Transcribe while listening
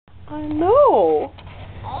I know.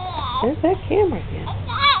 There's that camera again.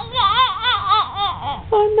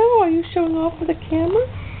 I know. Are you showing off for the camera?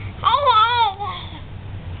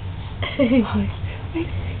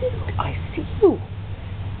 I see you.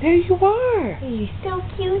 There you are. You're so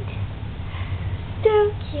cute.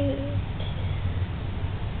 So cute.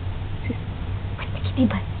 Where's the kitty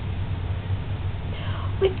butt?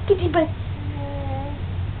 Where's the kitty butt?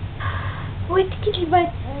 Where's the kitty butt?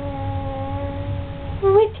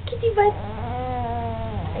 Where's the kitty butt?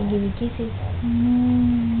 I give you kisses.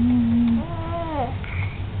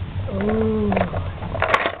 Oh.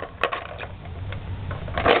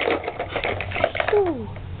 Oh,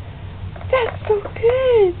 that's so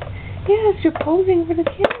good. Yes, you're posing for the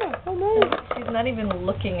camera. Oh, nice. She's not even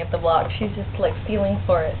looking at the block. She's just like feeling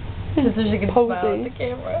for it. Just so she can smile at the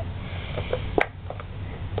camera.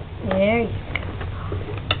 There you go.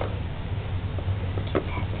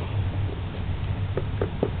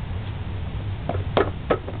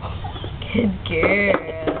 Good girl.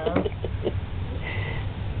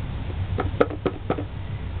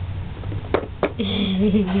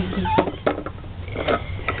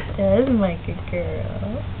 That's my good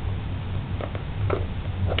girl.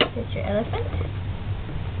 Is your elephant?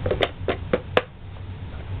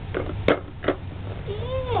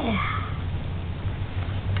 Yeah.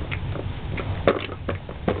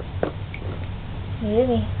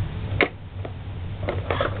 Really?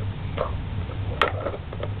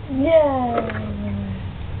 Yeah.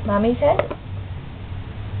 Mommy's head?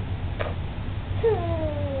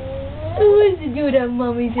 What did you do with that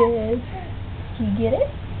mommy's head? Can you get it?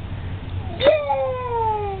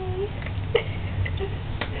 Yay!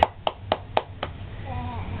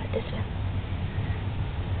 This one.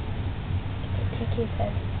 Take his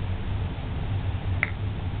head.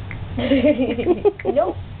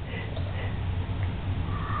 Nope.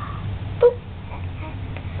 Boop.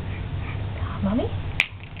 Mommy?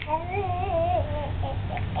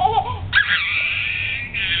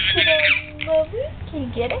 Mommy? Can you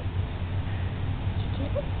get it? Can you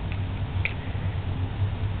get it?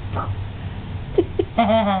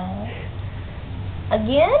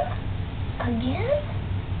 Again? Again?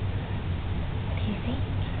 What do you think?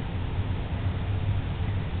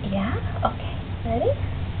 Yeah? Okay. Ready?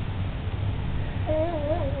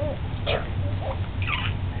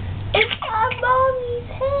 It's our mommy's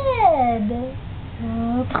head.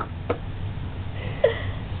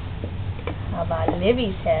 How about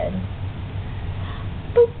Livy's head?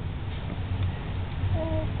 Boop.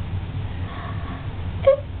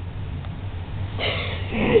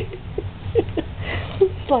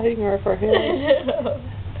 Sliding her off her head.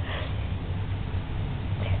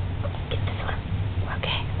 Get this one.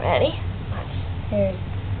 Okay, ready? Here's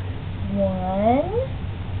one.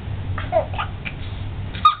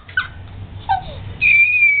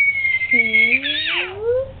 Two.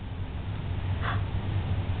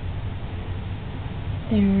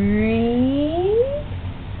 Three.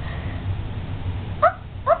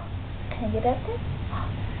 Can I get up there?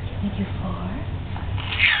 Can we do 4?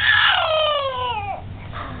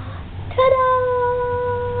 Ta-da!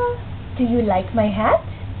 Do you like my hat?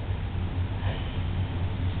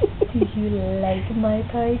 Do you like my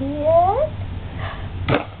party hat?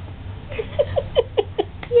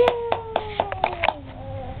 Yeah!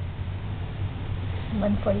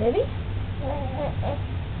 One for Livy.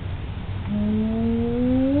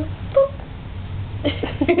 Boop.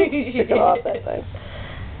 She got off that thing.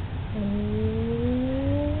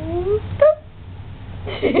 Boop.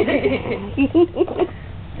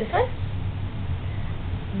 This one?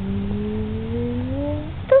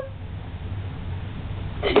 Boop.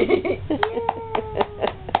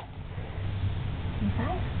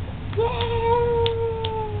 Inside? Yay!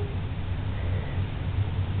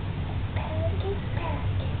 Pancake,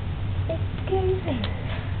 pancake. It's crazy.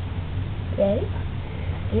 Ready?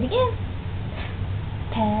 Do it again.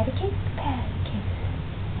 Patty cake, patty cake.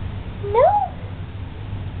 No!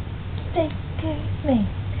 Bake me.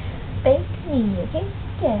 Bake me a cake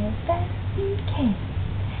as fast as you can.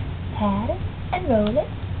 Pat it and roll it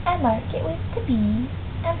and mark it with the B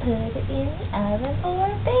and put it in the oven for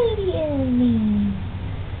baby and me.